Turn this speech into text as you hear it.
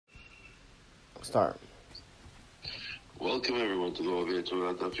Start. Welcome everyone to the Ovei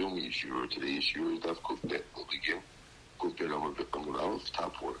Torah Daf Yomi Yeshua. Today's Yeshua is Daf Kuf Bet. We'll begin. Kuf Bet Amud Aleph,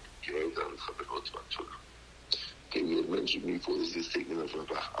 top word. Okay, we had mentioned before this is taken of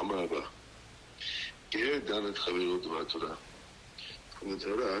Rabba. Amar Rabba. Ger Danet Chaverot Torah. From the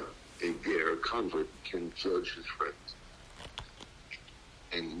Torah, a ger, a convert, can judge his friends.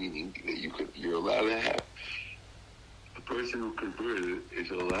 And meaning that you're allowed to have a person who converted is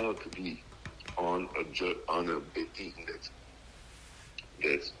allowed to be on a betin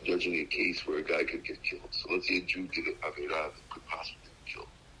that's judging a case where a guy could get killed. So let's say a Jew did an averah that could possibly get killed.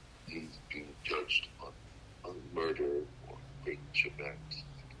 He's being judged on murder or breaking shebacks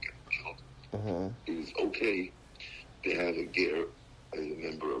and getting killed. Mm-hmm. It is okay to have a ger as a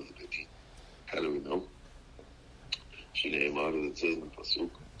member of the betin. How do we know? Shnei Amar that says in the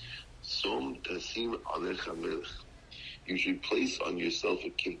pasuk, Som tasim alecha melech. You should place on yourself a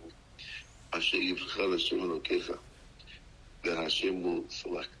king. Asher yivchar Hashem Elokecha, that Hashem will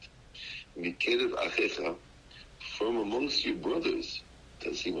select. Mikerev achecha, from amongst your brothers,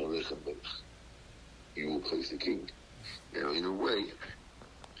 tasim alecha melech. You will place a king. Now, in a way,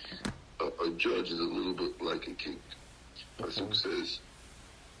 a judge is a little bit like a king. Pasuk says,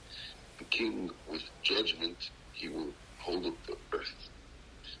 the king with judgment, he will hold up the earth.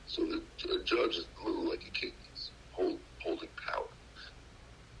 So a judge is a little like a king. He's holding power.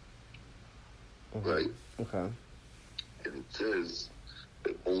 Mm-hmm. Right? Okay. And it says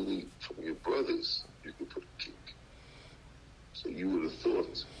that only from your brothers you can put a king. So you would have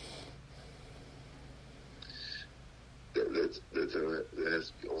thought that has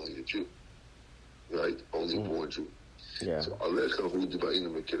to be only a Jew. Right? Only born Jew. Yeah. So alecha hu dibainu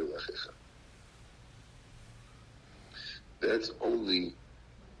mekelev achecha. That's only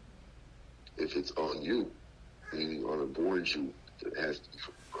if it's on you, meaning on a born Jew, it has to be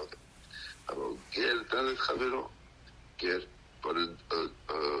from your brother. But a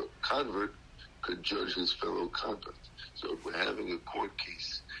convert could judge his fellow convert. So if we're having a court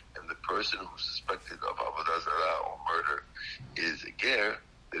case and the person who's suspected of avodah zarah or murder is a ger,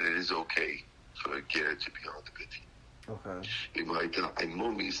 then it is okay for a ger to be on the betin. Okay.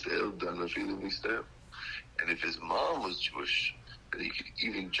 And if his mom was Jewish, then he could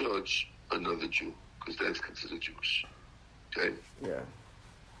even judge another Jew, because that's considered Jewish. Okay? Yeah.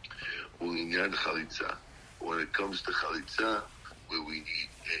 When it comes to chalitza, where we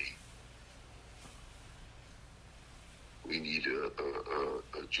need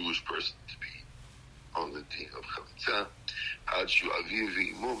a Jewish person to be on the deen of chalitza,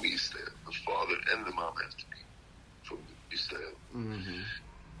 the father and the mom have to be from Israel. Mm-hmm.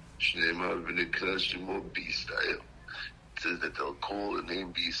 It says that they'll call the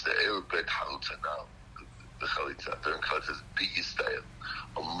name B'Yisrael Bet Halutanal. The chalitza, during chalitza is B'Yisrael,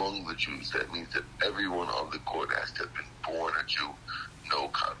 among the Jews. That means that everyone on the court has to have been born a Jew, no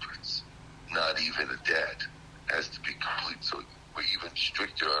converts, not even a dad, has to be complete. So we're even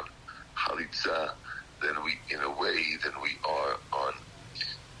stricter on chalitza than we are on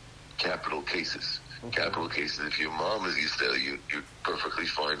capital cases. Okay. Capital cases, if your mom is Yisrael, you're perfectly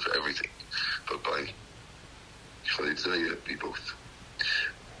fine for everything. But by chalitza, you have to be both.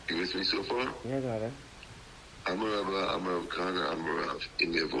 You with me so far? Yeah, got it. Amar Rabba, Amar Rav Kahana, Amar Rav.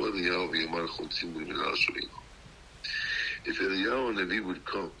 Im yavo Eliyahu v'yamar chotzim b'minal shurino. If Eliyahu Navi would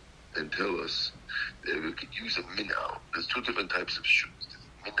come and tell us that we could use a minal, there's two different types of shoes.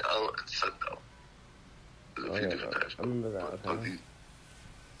 There's minal and sandal. There's a few different types. I remember that. Okay.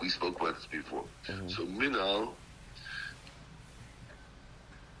 We spoke about this before. Mm-hmm. So minal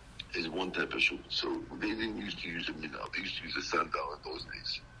is one type of shoe. So they didn't used to use a minal. They used to use a sandal in those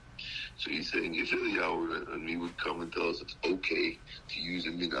days. So he's saying if Eliyahu and we would come and tell us it's okay to use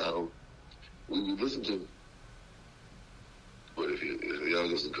a minal, we would listen to him. But if Eliyahu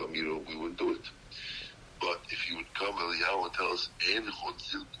doesn't come, we wouldn't do it. But if he would come, Eliyahu, and tell us, En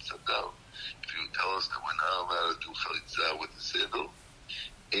chotzil b'sandal, if he would tell us that we're not allowed to do chalitza with the sandal,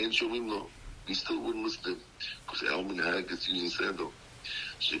 En shomim lo, we still wouldn't listen to him, because our minhag is using sandal.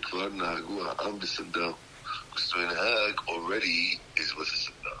 Shekvar nahagu ha'am b'sandal, because the minhag already is with a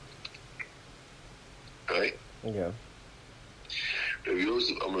sandal. Right? Yeah. Rabbi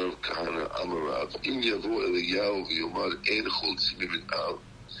Yosef Amar Rav Kahana Amar Rav Im Yavo Eliyahu v'yomar En chotzim b'minal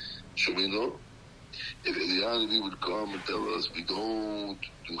shomim. If Eliyahu would come and tell us we don't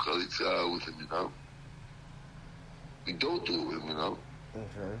do chalitza with a minal, we don't do it with a minal,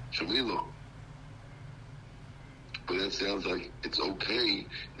 shomim. But that sounds like it's okay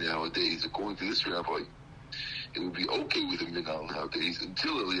nowadays, according to this rabbi. It would be okay with a minal nowadays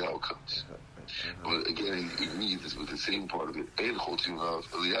until Eliyahu comes. But again, he agreed this with the same part of it. And Chotzim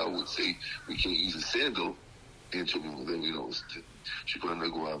Eliyahu would say we can't use a sandal. And then we know Shikon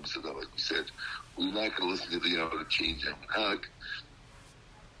Neguam said that, like we said, we're not going to listen to the to change that minhag,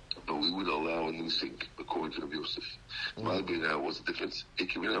 but we would allow a new thing according to Rabbi Yosef. Now, what's the difference? The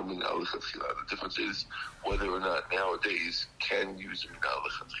difference is whether or not nowadays can use minhag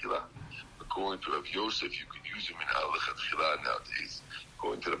lechatchila. According to Rabbi Yosef, you could use a minhag lechatchila nowadays.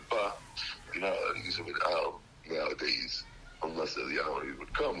 According to the Ba, you're not allowed to use a minhag nowadays unless Eliyahu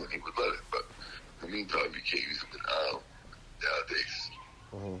would come and he would let it. But in the meantime, you can't use a minhag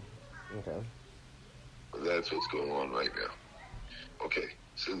nowadays. Okay. But that's what's going on right now. Okay.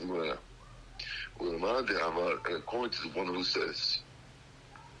 Says the Gemara. And according to the one who says,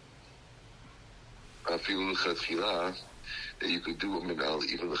 "Afilu lechatchila," that you could do a minal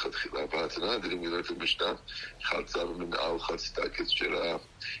even lechatchila. Ba'atana didn't we learn from Mishnah? Chatzav minal chatzta ketzera.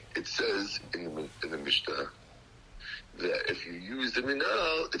 It says in the Mishnah that if you use the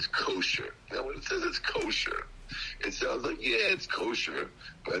minal, it's kosher. Now, when it says it's kosher, it sounds like it's kosher,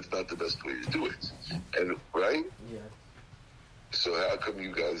 but it's not the best way to do it. And right? Yeah. So how come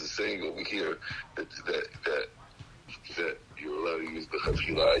you guys are saying over here that you're allowed to use the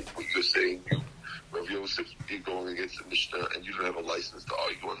chatchila? What you're saying, Rav Yosef, you're going against the Mishnah, and you don't have a license to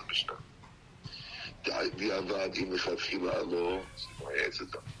argue on the Mishnah. My answer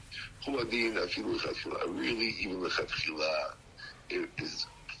is really, even the chatchila, it is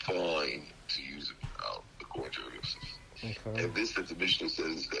fine to use it now, according to Rav Yosef. Okay. And this that the Mishnah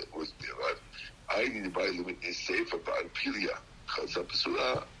says that was I need to buy limit is safer by Pilia.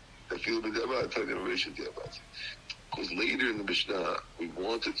 Because later in the Mishnah, we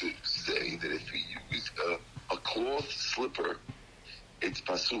wanted to say that if you use a cloth slipper, it's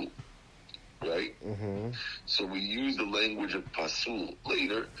pasul, right? Mm-hmm. So we use the language of pasul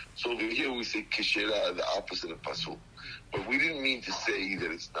later. So over here we say kishera, the opposite of pasul. But we didn't mean to say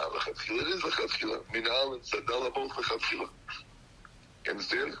that it's not lechatchila. It is lechatchila. Minal and sadal are both lechatchila. You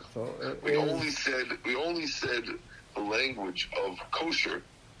understand? So we only said the language of kosher.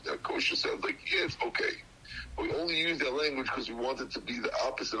 Now, kosher sounds like, it's okay. But we only used that language because we wanted to be the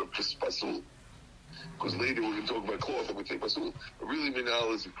opposite of pasul. Because later we're going to talk about cloth and we take pasul. But really,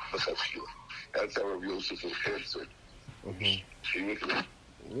 minal is lechatchila. That's how Rabbi Yosef answered. Mm-hmm.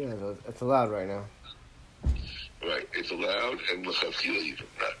 Yeah, it's allowed right now. Right, it's allowed and lechatchila even.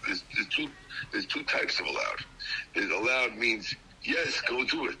 There's two types of allowed. There's allowed means, yes, go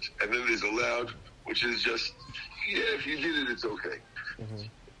do it. And then there's allowed, which is just, if you did it, it's okay. Mm-hmm.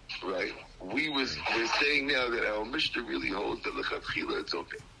 Right? We're saying now that our Mishnah really holds that lechatchila, it's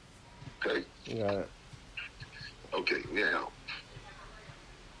okay. Okay? You got it. Okay, now.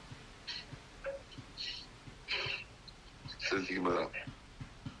 Says the Gemara.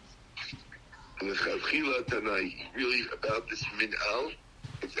 Lechatchila Tanai, really about this min'al,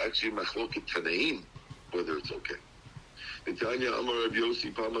 it's actually machloket Tanaim, whether it's okay. Tanya Amar Rabbi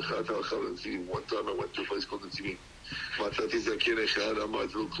Yossi Pamachat Al Chalantzim. One time I went to a place called Netzimim. Matati Zaken Echad Amar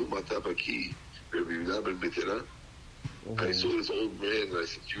Zil Klum Matapaki. Rabbi Yehuda ben Betera. I saw this old man and I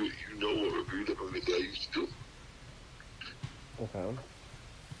said, you know what Rabbi Yehuda ben Betera used to do? Okay.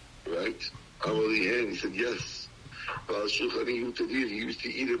 Right? Amali Hen, he said, yes. Ba'al Shulchani Yutadir, he used to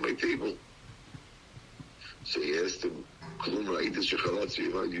eat at my table. So he asked him, Klum Ra'ita Shechalat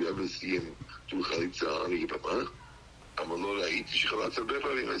Zviva, do you ever see him do Chalitza on Yibamah? I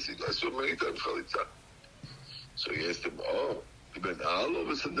said, I saw many times chalitza. So he asked him, the menal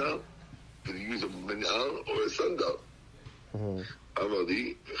or a sandal? Did he use a menal or a sandal?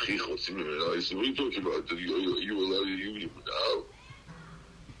 Amali, I said, what are you talking about? Are you allowed to use a menal?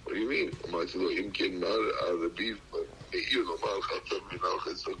 What do you mean? I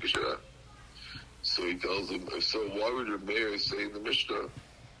said, so he tells him, so why would the mayor say in the Mishnah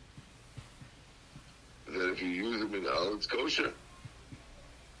that if you use them in al, it's kosher?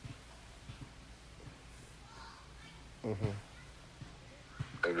 Mm-hmm.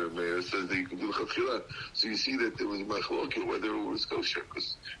 And the mayor says that you can do chatchila. So you see that there was a machloket whether it was kosher,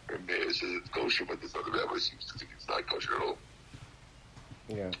 because the mayor says it's kosher, but there's other rabbis seems to think it's not kosher at all.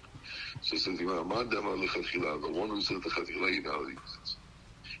 Yeah. So it says, the one who says the chatchila, you know how he uses it.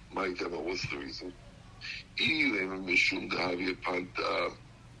 My tema, what's the reason?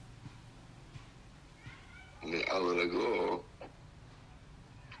 Me'al raglo,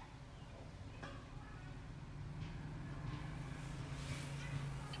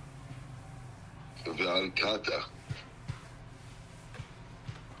 ve'al kata,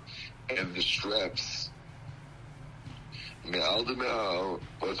 and the straps. Me'al de me'al,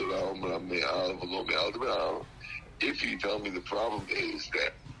 me'al v'lo me'al de me'al. If you tell me the problem is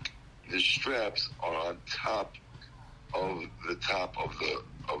that the straps are on top of the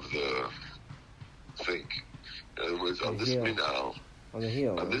thing. In other words, on this minal, on the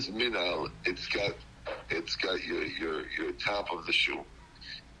heel, on this minal, it's got your top of the shoe,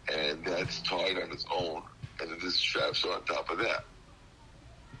 and that's tied on its own, and then the straps are on top of that.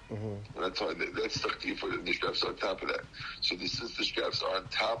 Mm-hmm. That's stuck to you for the straps on top of that. So since the straps are on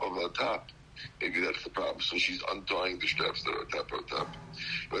top, maybe that's the problem. So she's untying the straps that are on top.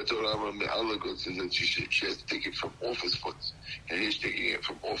 But Me'ala says that she has to take it from off his foot, and he's taking it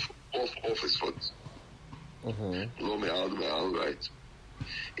from off his foot. Lo Me'al, right?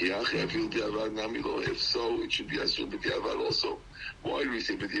 If so, it should be assumed b'diavad also. Why do we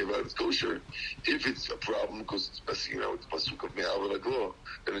say b'diavad is kosher? If it's a problem because it's messing with the pasuk of me'al v'raglo,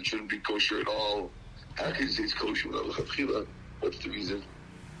 then it shouldn't be kosher at all. How can you say it's kosher without l'chatchila? What's the reason?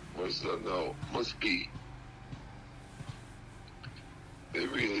 Must be. The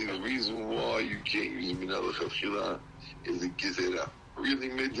reason why you can't use minal l'chatchila is the gezerah. Really,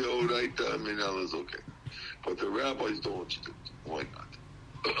 mid'oraita minal is okay, but the rabbis don't want you to. Why not?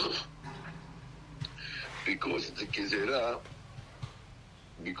 Because it's a gezerah.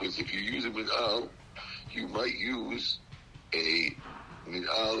 Because if you use a minal, you might use a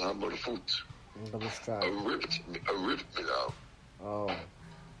minal hamarfut, a ripped minal. Oh.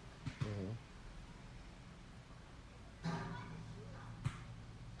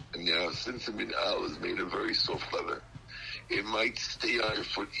 And now, since the minal is made of very soft leather, it might stay on your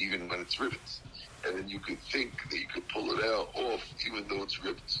foot even when it's ripped. And then you could think that you could pull it off even though it's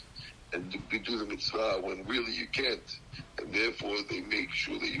ripped and do the mitzvah when really you can't. And therefore they make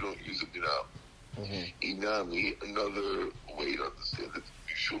sure that you don't use a minal. Inami, another way to understand it,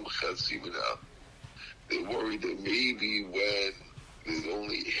 mishum chasi minal. They worry that maybe when there's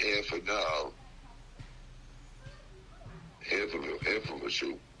only half a nal, half of a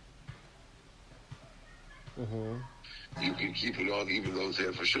shoe, you can keep it on even though it's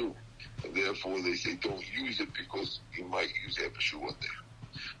half a shoe. And therefore they say don't use it because you might use half a shoe on there.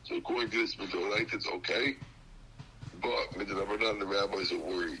 So according to this Midoraita, it's okay. But Midoraita, the rabbis are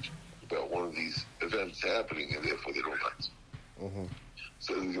worried about one of these events happening and therefore they don't like it.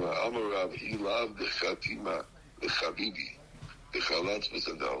 So Amarav, he loved the Chatima, the Chabibi, the Chalatz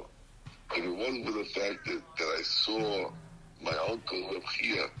V'Sandal. If it wasn't for the fact that I saw my uncle Reb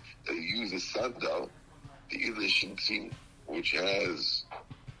Chia that he used a sandal, the Ilay Shintzin, which has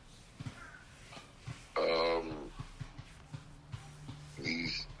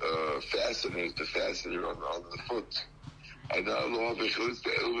these fasteners, the fastener on the foot. I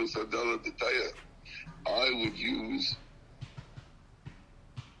would use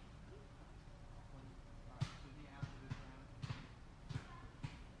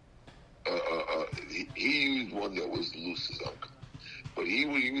he used one that was loose, his uncle, but he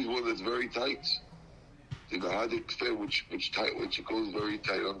would use one that's very tight. The Gahadik fair, which goes very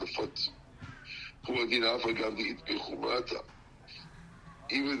tight on the foot. Even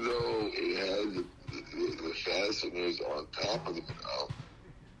though it has the fasteners on top of the minal,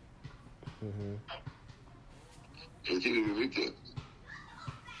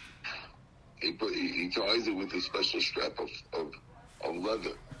 he ties it with a special strap of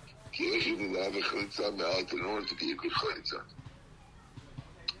leather. In order to be a good chalitza.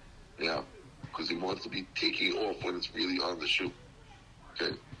 Yeah, because he wants to be taking off when it's really on the shoe.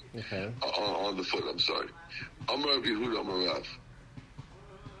 Okay. On the foot, I'm sorry. Amar Bihud Amarav.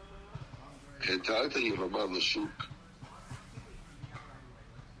 Hetata Yevamad Lashuk.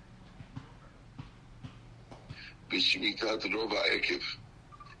 Bishmitat Rova Ekiv.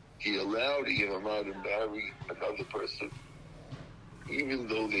 He allowed Yevamad to marry another person, even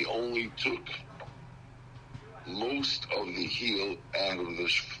though they only took most of the heel out of the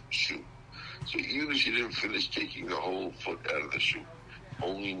shoe. So even if she didn't finish taking the whole foot out of the shoe,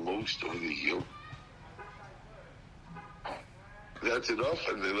 only most of the heel, that's enough,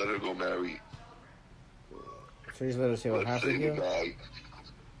 and they let her go marry. So he's let her say what half the heel? The guy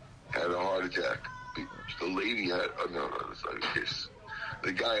had a heart attack. The lady had, no, that's not the case.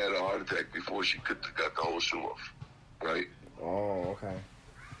 The guy had a heart attack before she got the whole shoe off, right? Oh, okay.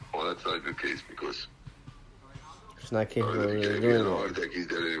 Well, that's not a good case because it's not capable of if he doing had a heart attack, he's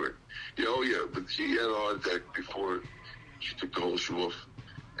dead anyway. Yeah, but she had a heart attack before she took the whole shoe off,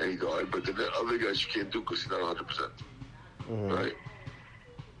 and he died. But then the other guy she can't do because he's not 100%, right?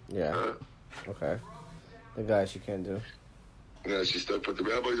 Yeah. Okay. The guy she can't do. Yeah, she stuck, but the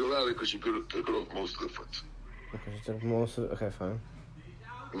rabbis allowed it because she could have took it off most of the foot. Okay, she took most of. Okay, fine.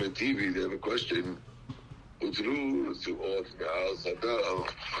 On TV, they have a question. If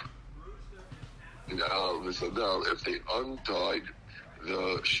they untied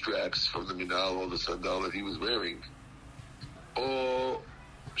the straps from the minal or the sandal that he was wearing, or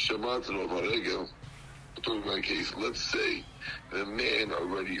shamat Rav Haregel. In my case, let's say the man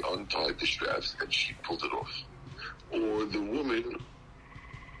already untied the straps and she pulled it off, or the woman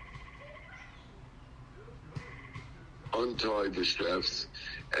untied the straps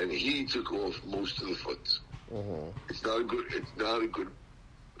and he took off most of the foot. It's not a good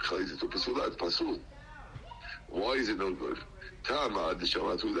chayzit or pasul. It's pasul. Why is it no good? Tamad the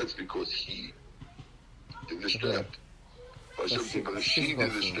shamatu. That's because he did the strap. But if she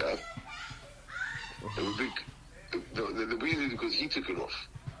did the strap, it would be. The reason is because he took it off.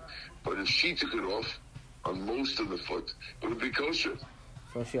 But if she took it off on most of the foot, it would be kosher.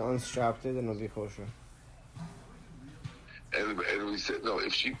 So if she unstrapped it, then it would be kosher. And we said, no,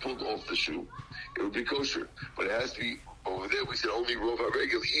 if she pulled off the shoe, it would be kosher. But it has to be, over there we said only Rav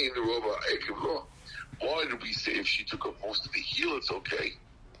HaRegel in the Rav HaEkev law. Why did we say if she took off most of the heel, it's okay?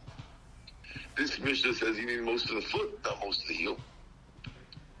 This Mishnah says you need most of the foot, not most of the heel.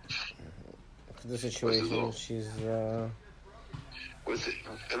 For the situation, she's... In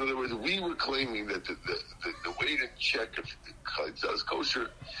other words, we were claiming that the way to check if the chalitza is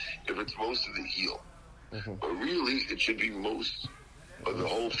kosher, if it's most of the heel. But really, it should be most of the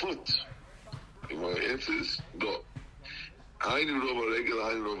whole foot. And my answer is no.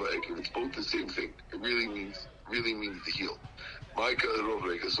 It's both the same thing. It really means the heel. So why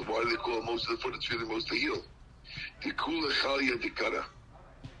do they call it most of the foot? It's really most of the heel. Because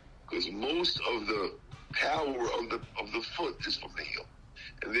most of the power of the foot is from the heel.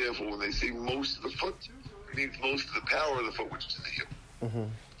 And therefore, when they say most of the foot, it means most of the power of the foot, which is the heel.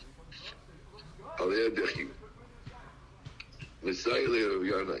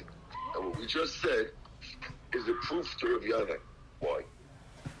 And what we just said is a proof to Rav Yanai. Why?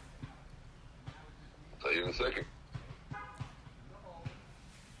 I'll tell you in a second.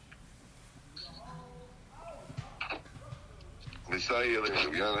 Messiah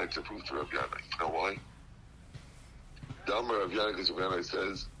Rav Yanai to prove to Rav Yanai. You know why? Damar Rav Yanai, because Rav Yanai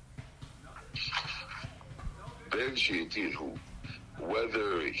says, Ben Sheitihu,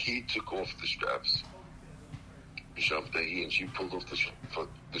 whether he took off the straps, and she pulled off the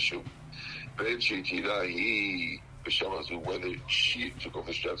shoe. Ben Sheitira, whether she took off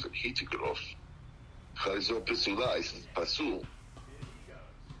the straps and he took it off. Chayzo Pesula, I said, Pasul.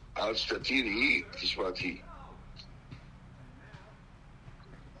 Al Shtatiri, Tishmati.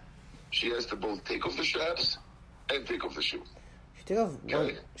 She has to both take off the straps and take off the shoe. She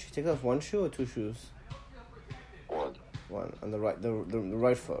take off one shoe or two shoes? One on the right, the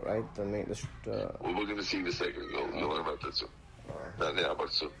right foot, right? The main. Well, we're going to see in a second. You'll learn about that soon. Not now,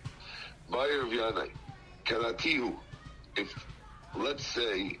 but soon. Bayer V'yanai, Karatihu. If let's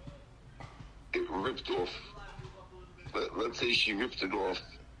say it ripped off. Let's say she ripped it off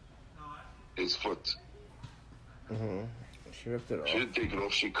his foot. She ripped it off. She didn't take it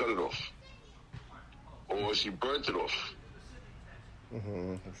off. She cut it off, or she burnt it off.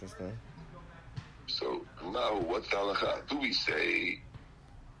 Interesting. So now, what's the halacha? Do we say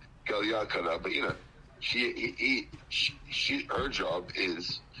Galia Karabina? Her job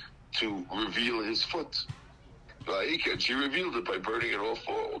is to reveal his foot. And she revealed it by burning it off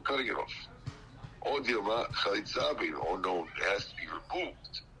or cutting it off. Or Dilma Chalitzabin, or no, it has to be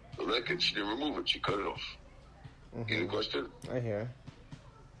removed. The leked, she didn't remove it, she cut it off. Any question? I hear.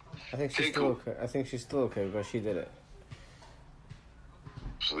 I think she's still okay. I think she's still okay because she did it.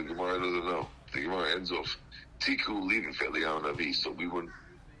 So the Gemara doesn't know. The Gemara ends off Tiku leaving for Eliyahu Navi, so we wouldn't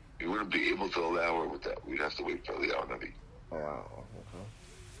be able to allow her with that. We'd have to wait for Eliyahu Navi. Oh wow.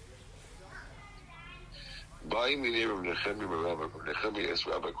 Ba'im minei Rav Nechemi Rabbi. Rav Nechemi asked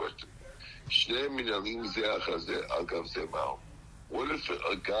Rabbi a question. Shnei minalim zeh achazeh agav zeh ma'o. What if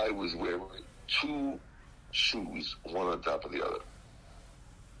a guy was wearing two shoes, one on top of the other?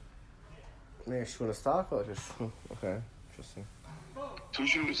 Maybe a shoe and a sock or just okay, interesting. Two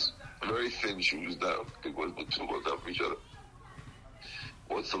shoes, very thin shoes, not big ones, but two on top of each other.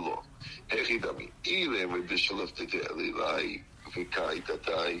 What's the law?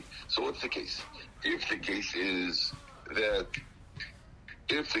 So what's the case? If the case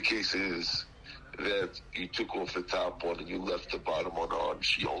is that you took off the top one and you left the bottom one on,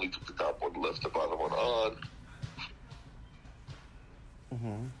 she only took the top one and left the bottom one on.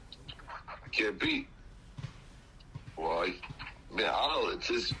 Can't be. Why? It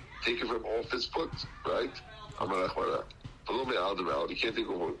says take it from off his foot, right? You can't take it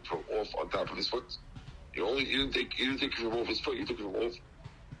from off on top of his foot. You didn't take it from off his foot. You took it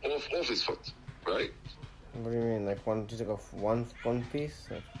from off his foot, right? What do you mean? Like you took off one piece,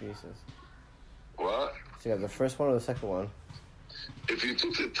 like pieces? What? So you got the first one or the second one? If you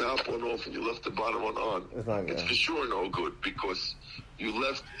took the top one off and you left the bottom one on, it's for sure no good because you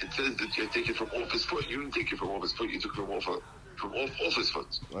left. It says that you take it from off his foot. You didn't take it from off his foot. You took it from off his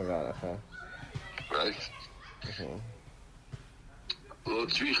foot. I got it. Okay. Right. Lo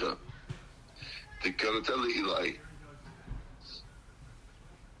tzricha. The karatela Eli.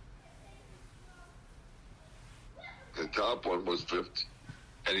 The top one was ripped,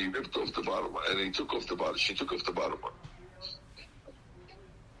 and he ripped off the bottom one, and he took off the bottom. She took off the bottom one,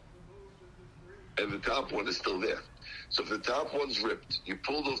 and the top one is still there. So if the top one's ripped, you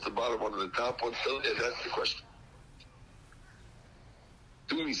pulled off the bottom one, and the top one's still there. That's the question.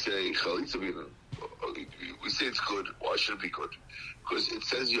 Do we say chalitza? We say it's good. Why should it be good? Because it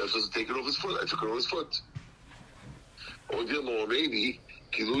says you're supposed to take it off his foot. I took it off his foot. Or maybe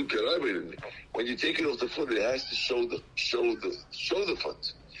when you take it off the foot, it has to show the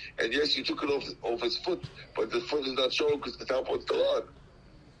foot. And yes, you took it off his foot, but the foot is not showing because the top one's still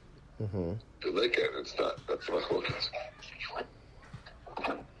on. Like it, it's not. That's my focus.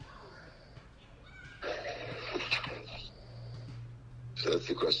 So that's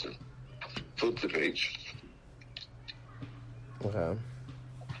the question. Flip the page. Okay.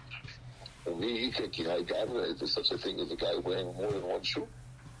 Is there such a thing as a guy wearing more than one shoe?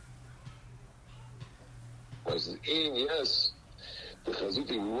 I said, yes. The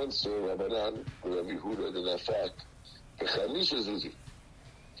Chazuti, we once saw Rabbanan, Rabbi Huda, the Nafak, the Chamisha Zuzi.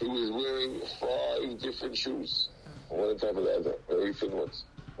 He was wearing 5 different shoes. One on top of the other, very thin ones.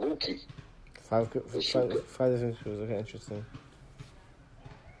 Muki. 5 different shoes. Okay, interesting.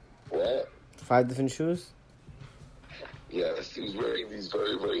 What? 5 different shoes? Yes, he was wearing these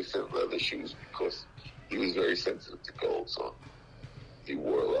very, very thin leather shoes because he was very sensitive to cold, so he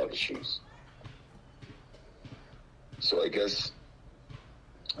wore a lot of shoes. So I guess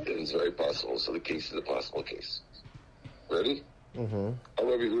it is very possible. So the case is a possible case. Ready? I'm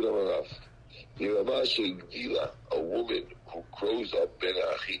Rabbi Huda Marav. A woman who grows up ben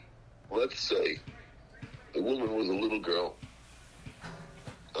achi. Let's say the woman was a little girl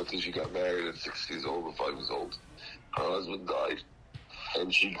until she got married at 6 years old or 5 years old. Her husband died,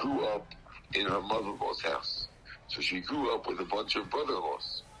 and she grew up in her mother-in-law's house. So she grew up with a bunch of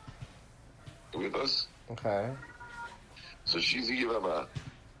brother-in-laws. You with us? Okay. So she's a Yivama.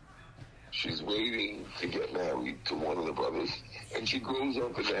 She's waiting to get married to one of the brothers, and she grows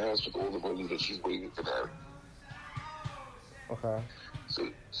up in the house with all the brothers that she's waiting to marry. Okay. So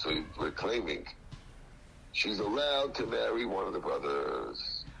we're claiming she's allowed to marry one of the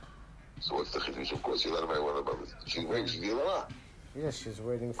brothers. So what's the chiddush? Of course, you're allowed to marry one of the brothers. She's waiting. She's Yivama. Yeah, she's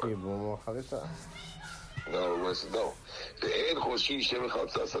waiting for you. No.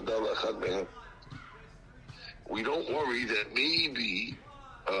 We don't worry that maybe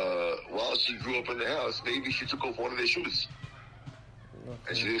while she grew up in the house, maybe she took off one of their shoes. Okay.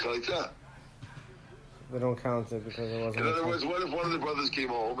 And she did chalitza. They don't count it because it wasn't. In other words, what if one of the brothers came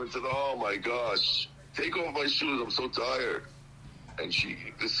home and said, "Oh my gosh, take off my shoes, I'm so tired," and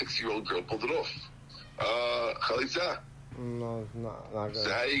the 6-year-old girl pulled it off. Chalitza. No, not good. So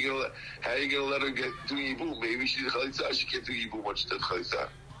how you gonna let her do yibum? Maybe she did chalitza. She can't do yibum when she did chalitza.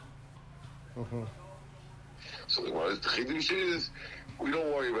 So the chiddush is, we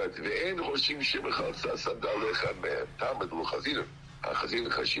don't worry about it.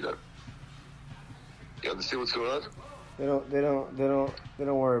 You understand what's going on? They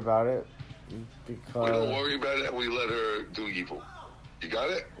don't worry about it because we don't worry about it and we let her do evil. You got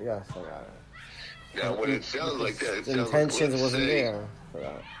it? Yes, I got it. Now, when it sounds like that, the intentions wasn't there for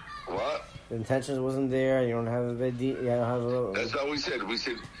that. What? The intentions wasn't there. You don't have a bid. You don't have a. That's not what we said. We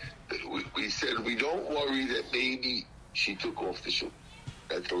said we don't worry that maybe she took off the shoe.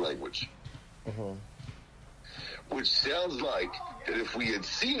 That's the language. Which sounds like that if we had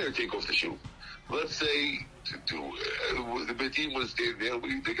seen her take off the shoe, let's say the betim was standing there,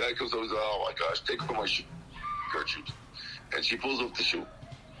 the guy comes over and says, "Oh my gosh, take off my shoe, Gertrude," and she pulls off the shoe.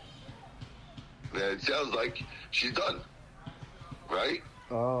 Then it sounds like she's done, right?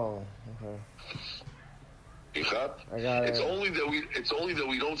 Oh, okay. You got? I got it. It's only that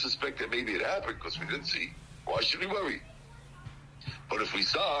we don't suspect that maybe it happened because we didn't see. Why should we worry? But if we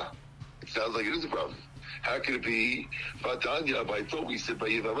saw, it sounds like it is a problem. How could it be? Vatanya, by thought we said by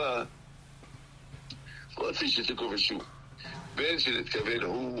Yivama. Let's say she took off her shoe. Let's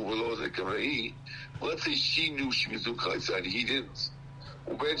say she knew she was doing chalitza and he didn't.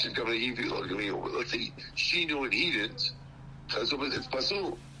 Let's say she knew and he didn't. It's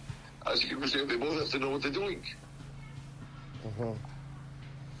pasul. As you can understand, they both have to know what they're doing.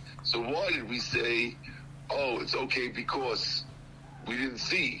 So why did we say, oh, it's okay because we didn't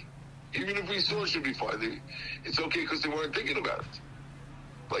see? Even if we saw it should be fine, it's okay because they weren't thinking about it.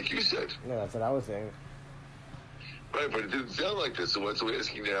 Like you said. Yeah, that's what I was saying. Right, but it didn't sound like this, so what's we're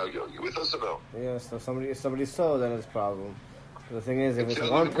asking now, you with us or no? Yeah, so if somebody saw, then it's a problem. But the thing is, if It it's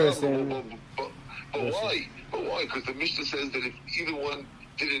sounds one like a problem, person... But why? But why? Because the Mishnah says that if either one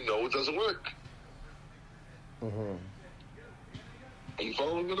didn't know, it doesn't work. Mm-hmm. Are you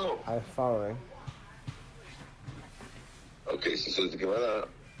following or no? I'm following. Okay, so says the Gemara,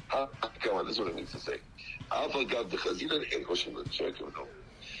 come on, this is what it means to say.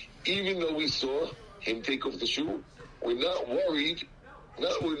 Even though we saw him take off the shoe, we're not worried.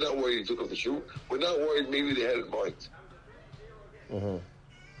 We're not worried he took off the shoe. We're not worried maybe they had it in mind. Mm-hmm.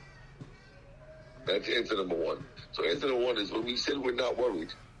 That's answer number one. So answer number one is when we said we're not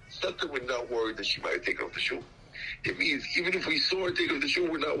worried, it's not that we're not worried that she might have taken off the shoe. It means even if we saw her take off the shoe,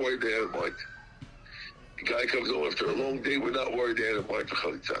 we're not worried they had it in mind. The guy comes home after a long day, we're not worried they had it in mind for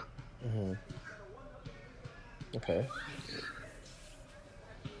chalitza. Mm-hmm. Okay.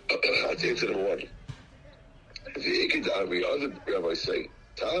 That's answer number one. The other rabbis say,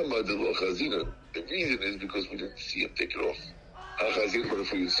 the reason is because we didn't see him take it off. But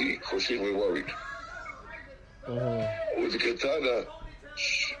if we see, we're worried. With the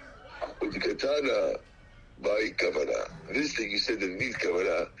katana, by kavana. This thing you said that it needs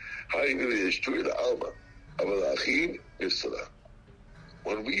kavana.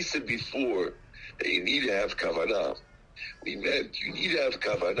 When we said before that you need to have kavana, we meant you need to have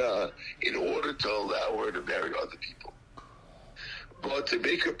kavanah in order to allow her to marry other people. But to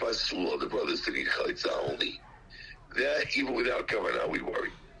make her pasul on the brothers to need chalitza only, that even without kavanah, we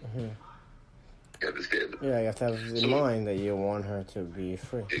worry. Mm-hmm. You understand? Yeah, you have to have in mind that you want her to be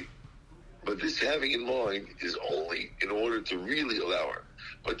free. But this having in mind is only in order to really allow her.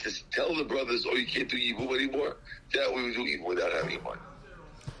 But to tell the brothers, oh, you can't do yibum anymore, that we would do even without having in mind.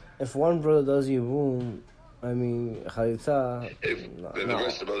 If one brother does yibum, I mean, chalitza... Then the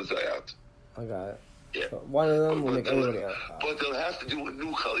rest of the brothers are out. I got it. Yeah. So one of them will make everybody out. But they'll have to do a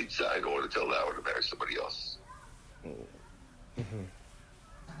new chalitza in order to allow her to marry somebody else. Mm-hmm.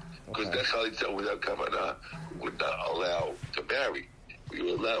 Because that chalitza without kavanah would not allow to marry. We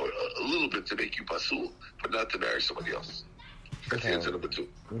would allow a little bit to make you pasul, but not to marry somebody else. That's answer number two.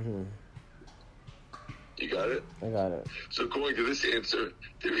 Mm-hmm. You got it? I got it. So according to this answer,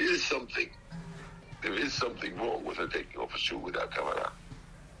 there is something wrong with her taking off a shoe without kavanah.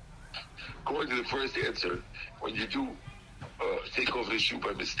 According to the first answer, when you do take off the shoe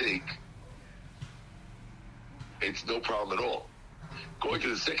by mistake, it's no problem at all. According to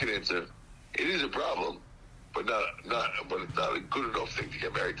the second answer, it is a problem, but it's not a good enough thing to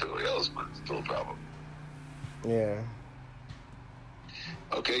get married to somebody else, but it's still a problem. Yeah.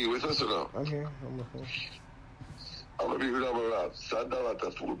 Okay, you with us or no? I'm here. I'm with you.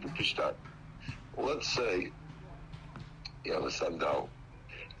 Let's say you have a sandal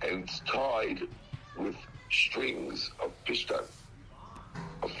and it's tied with strings of pishtan,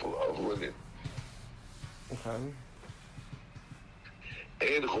 of linen. Okay.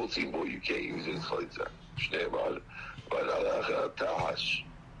 And chotzimbo, you can't use it as chalitza. Shneimar, v'nalacha tahash.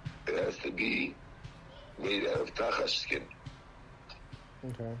 It has to be made out of tahash skin.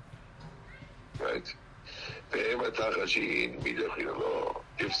 Okay. Right?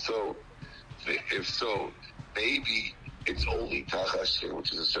 If so, maybe it's only tahash skin,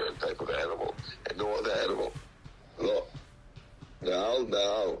 which is a certain type of animal, and no other animal. Lo.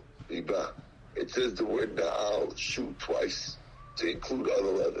 Na'al, riba. It says the word na'al, shoe, twice, to include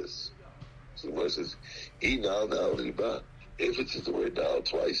other leathers. So the word says, na'al riba. If it says the word na'al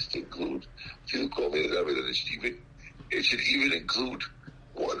twice to include, it should even include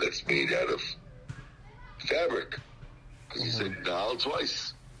one that's made out of fabric. Because he said na'al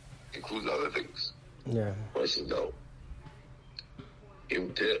twice. Includes other things. Yeah. I said, no. No,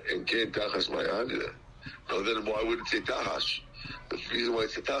 then why would it say tahash? The reason why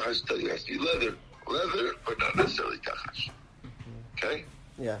it says tahash is it has to be leather, but not necessarily tahash. Okay?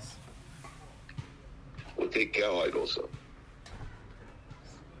 Yes. We'll take cowhide also.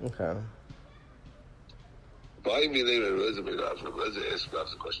 Okay. By me, Reza asked Rav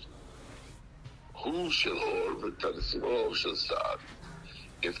the question. Who shall or shall sa'ad?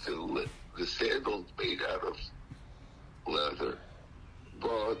 If the sandals made out of leather,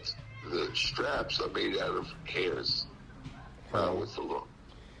 but the straps are made out of hairs. Now what's the law?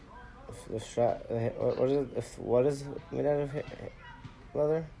 The strap. What is it? What is made out of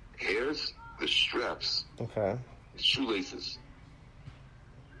leather? Hairs. The straps. Okay. The shoelaces.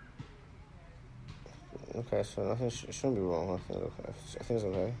 Okay, so nothing shouldn't be wrong. I think it's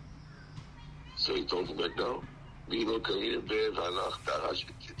okay. So he told him back no. It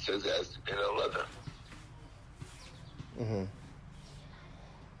says it has to be in a leather. Mm-hmm.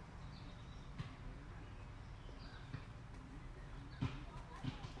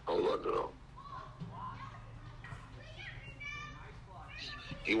 Hold on, no.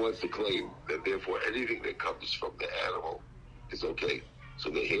 He wants to claim that therefore anything that comes from the animal is okay. So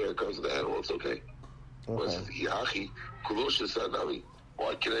the hair comes from the animal, it's okay. Okay.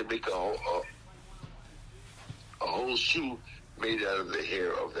 Why can I make a whole shoe made out of the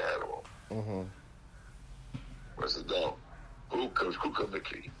hair of the animal? Mm-hmm. I said, no.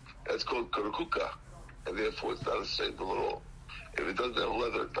 That's called karakuka. And therefore it's not a sandal at all. If it doesn't have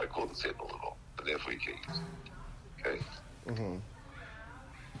leather, it's not called a sandal at all. And therefore you can't use it. Okay? Mm-hmm.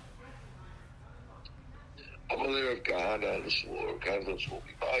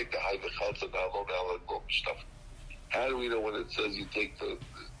 How do we know when it says you take the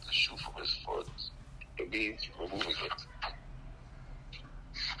shoe from his foot? It means removing it.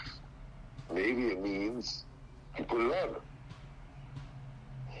 Maybe it means you put it on.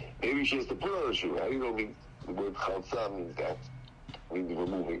 Maybe she has to put on a shoe. How do you know the word chalza means that? Means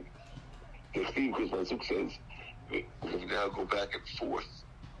removing. Because Pasuk says, we now go back and forth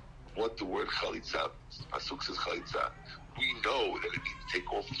what the word chalitza means. Pasuk says chalitza. We know that it means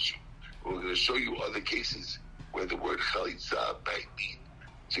take off the shoe. We're going to show you other cases where the word chalitza might mean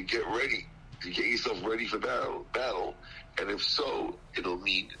to get ready, to get yourself ready for battle. And if so, it'll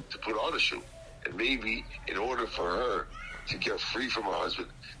mean to put on a shoe. And maybe in order for her to get free from her husband,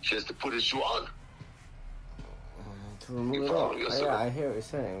 she has to put his shoe on. To remove it off. Yeah, I hear what you're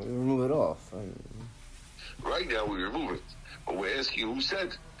saying. We remove it off. Right now we remove it. But we're asking who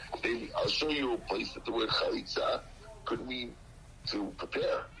said. Maybe I'll show you a place that the word chalitza could mean to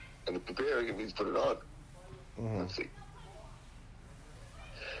prepare. And the preparing, it means put it on. Mm-hmm. Let's see.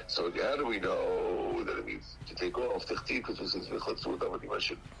 So how do we know that it means to take off? Because it says, by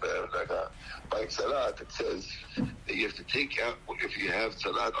salat, it says that you have to take out, if you have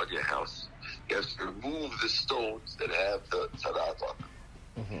salat on your house, you have to remove the stones that have the salat on them.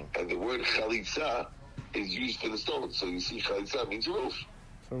 Mm-hmm. And the word chalitza is used for the stones. So you see, chalitza means roof.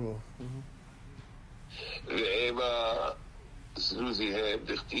 Remove.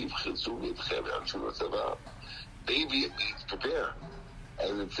 Maybe it means prepare.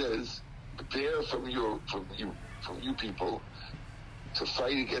 As it says, prepare from you people to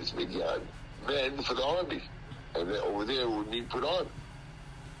fight against Midian, men for the army. And then over there would mean put on.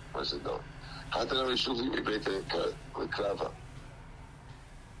 I said, no. I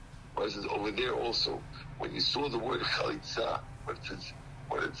said, over there also, when you saw the word chalitza, when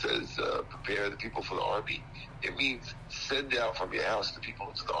it says prepare the people for the army, it means send out from your house the people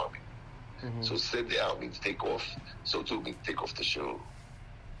into the army. Mm-hmm. So send out means take off. So too means take off the shoe.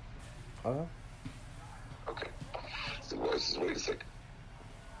 Okay. So wait a second.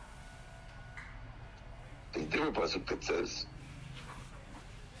 There's a different pasuk that says,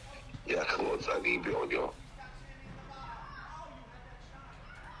 Yachlotz ani be'onyo.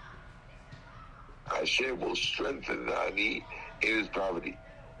 Hashem will strengthen the ani in his poverty.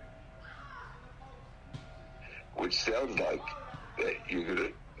 Which sounds like that you're going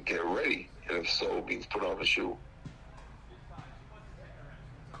to get ready. And if so, it means put on a shoe.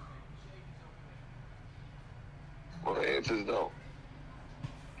 Well, the answer is no.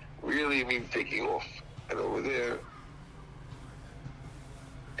 Really, it means taking off. And over there,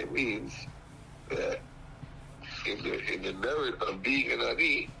 it means that in the merit of being an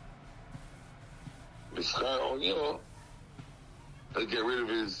ani, Mischar Onyo, to get rid of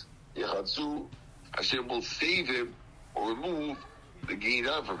his Yachatzu, Hashem will save him or remove the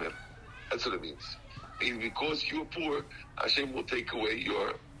Geinam from him. That's what it means. It means because you're poor, Hashem will take away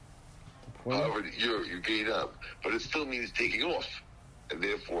your poverty, your Geinam. But it still means taking off. And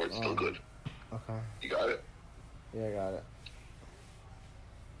therefore, it's still good. Okay. You got it? Yeah, I got it.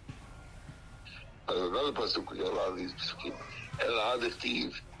 Another pasuk, we got a lot of these pasukim. El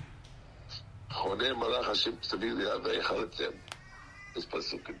Ha'adechtiv, Choneh Malach Hashem Tzavir Li'avei Chaletzem. This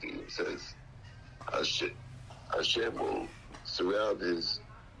pasuk continues, says, Hashem will surround the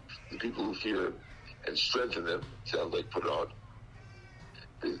people who fear him and strengthen them. Sounds like put on.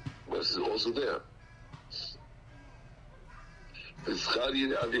 The verse is also there. The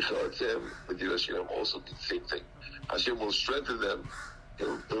Schari Avi Chaletzem, Medina Hashem also means the same thing. Hashem will strengthen them.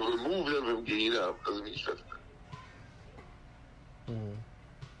 He'll remove them from Gehinam. Doesn't mean strengthen them. Mm-hmm.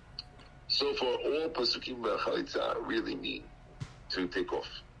 So for all pasukim b'chalitza really mean to take off.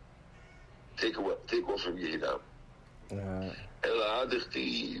 Take off from Gehinam. Ela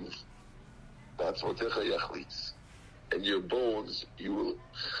ha'adechtiv, that's what yachlitz. And your bones, you will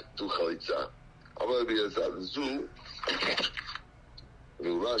do chalitza. Amar Rabbi Elazar, Zu,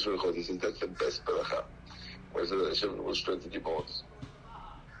 he says that's the best beracha. Why is it that Hashem will strengthen your bones?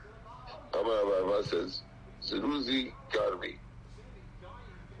 Amar Rabbi says, Zeruzi Garmi,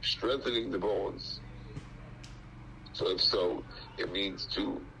 strengthening the bones. So if so, it means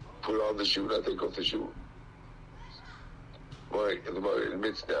to put on the shoe, not take off the shoe. Right, the Gemara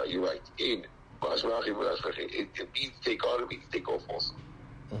admits now, you're right. It means take on, it means take off also.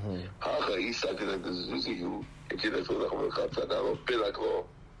 So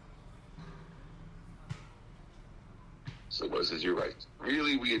the Gemara says, you're right.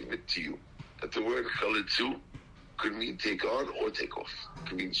 Really, we admit to you that the word chalitzu could mean take on or take off. It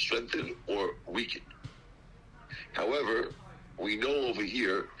could mean strengthen or weaken. However, we know over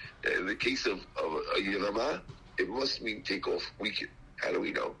here that in the case of a yirama, it must mean take off, weaken. How do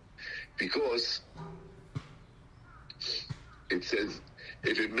we know? Because it says,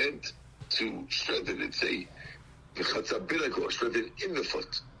 if it meant to strengthen, it'd say, strengthen in the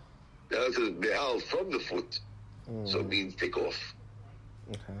foot. Now it says, me'al, from the foot. So it means take off.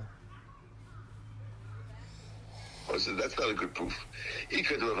 Okay. So that's not a good proof. I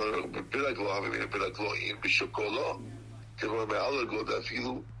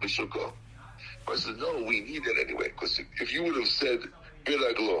said, no, we need it anyway. Because if you would have said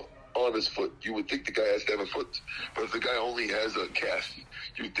biraglo on his foot, you would think the guy has to have a foot. But if the guy only has a calf,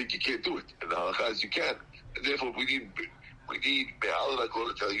 you would think you can't do it. And the halakha is you can. And therefore, we need me'al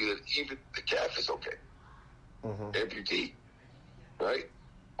to tell you that even the calf is okay. Amputee, right?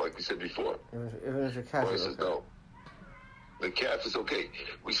 Like we said before. Even if your calf is okay. No. The calf is okay.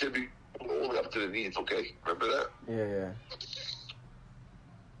 We said only up to the knee, it's okay. Remember that? Yeah.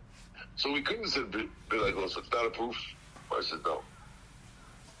 So we couldn't say biraglo, so it's not a proof. I said no.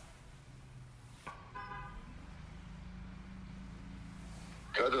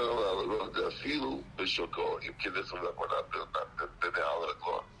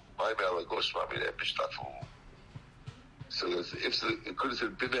 So if it could have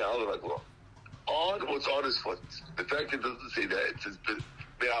said on what's on his foot. The fact it doesn't say that, it says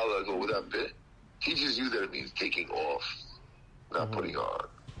without bit, teaches you that it means taking off, not putting on.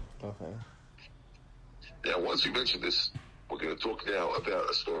 Okay. Now, once we mention this, we're going to talk now about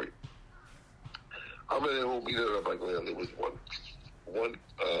a story. There was one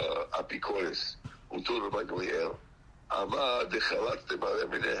apikoris who told Rabbi Gamliel, Ama dechalat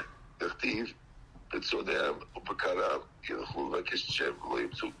de'mareh dechtiv b'tzodem u'bekaram yilchu v'kesh Hashem v'lo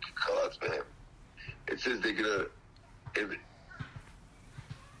yimtzu chalat mehem. It says they're gonna,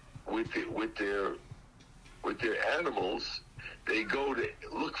 with their animals, they go to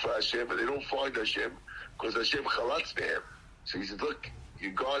look for Hashem, but they don't find Hashem because Hashem chalatz mehem. So he says, look,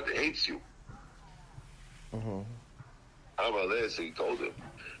 your God hates you. Amaleh, so he told him,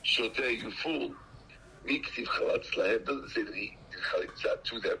 Shoteh, you fool. Miktiv chalatz lahem doesn't say that he did chalitzah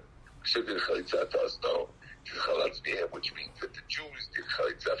to them. Hashem did chalitzah to us. No, he did chalatz mehem, which means that the Jews did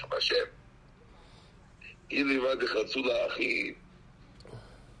chalitzah from Hashem. If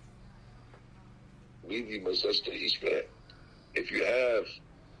you have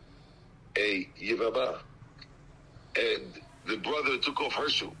a yivama and the brother took off her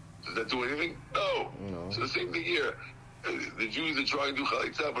shoe, does that do anything? No. So the same thing here. The Jews are trying to do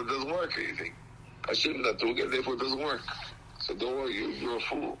chalitzah, but it doesn't work anything. Hashem is not doing it, therefore it doesn't work. So don't worry, you're a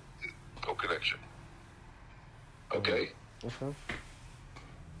fool. No connection. Okay?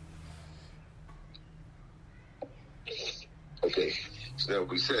 Okay, so now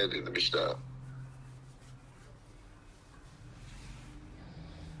we said in the Mishnah,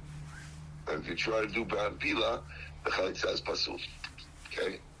 that if you try to do Ba'an Pila, the chalitzah is pasul.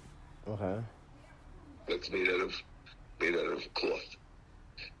 Okay? That's made out of cloth.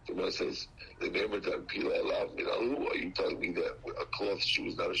 The Gemara says, the Ba'an Pila alav minalu, are you telling me that a cloth shoe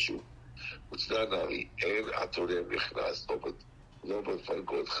is not a shoe? It's not nami, and atorem nichnas, no but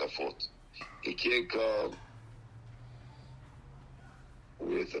fargot chafot. He can't come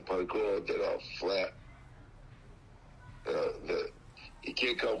with a pargod that are flat. He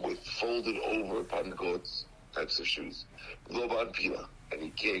can't come with folded over pargods types of shoes. Lob anpila, and he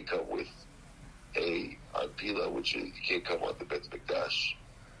can't come with a anpila, which is, he can't come on the Bet Mikdash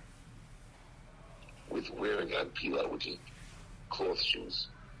with wearing anpila, which is cloth shoes.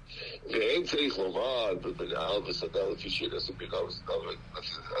 And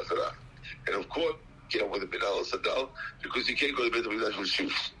of course, can't with a binal sadal because you can't go to the Bet Mikdash with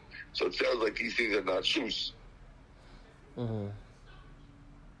shoes. So it sounds like these things are not shoes.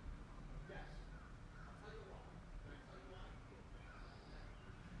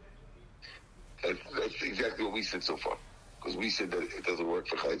 That's exactly what we said so far, because we said that it doesn't work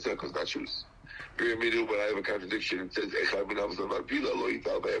for chalitza because not shoes. But I have a contradiction. It says,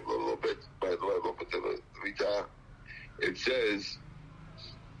 it says,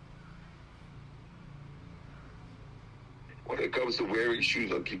 when it comes to wearing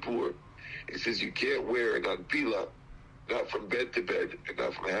shoes on Kippur, it says you can't wear it on Pila, not from bed to bed, and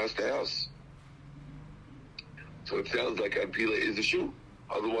not from house to house. So it sounds like on Pila is a shoe.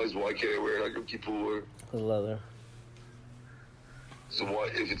 Otherwise, why can't I wear it on Yom Kippur? Leather. So why,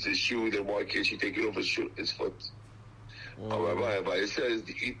 if it's a shoe, then why can't she take it off his foot? Rabbi says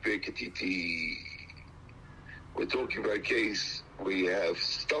the eat bekatiti. We're talking about a case where you have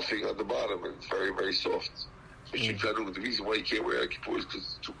stuffing on the bottom and it's very, very soft. So the reason why you can't wear Yom Kippur is because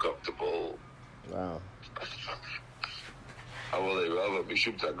it's too comfortable. Wow.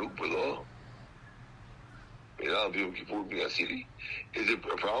 Is it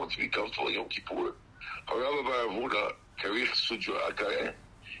a problem to be comfortable in Yom Kippur?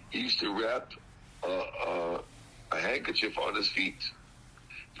 He used to wrap a handkerchief on his feet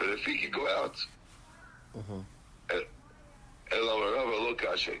so that he could go out.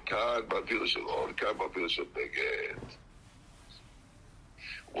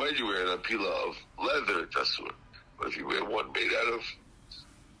 When you wear a pila of leather, tasur. But if you wear one made out of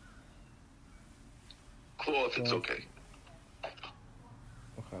cloth, it's okay.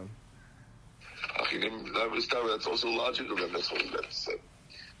 Okay. That's also logical, then that's what that's said.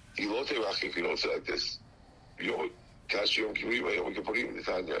 If you don't say like this, you know, Kash Yom Kippur, we can put even the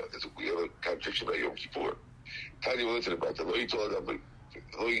Tanya. We have a contradiction about Yom Kippur. Tanya will listen about that.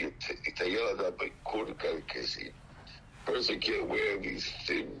 Person can't wear these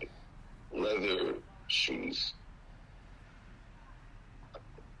thin leather shoes.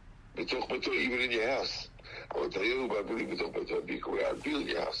 Even in your house. I will tell you, I believe it's open to be around in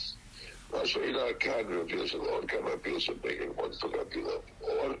your house. I'll show you now a cadre of Pila Shalom, Kama Pila Shalom, one's talking about Pila of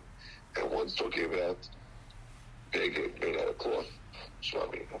and one's talking about bacon made out of cloth.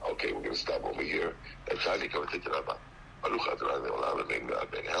 Shwami. Okay, we're going to stop over here. That's how you come to Tanaba.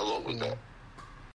 How long was that?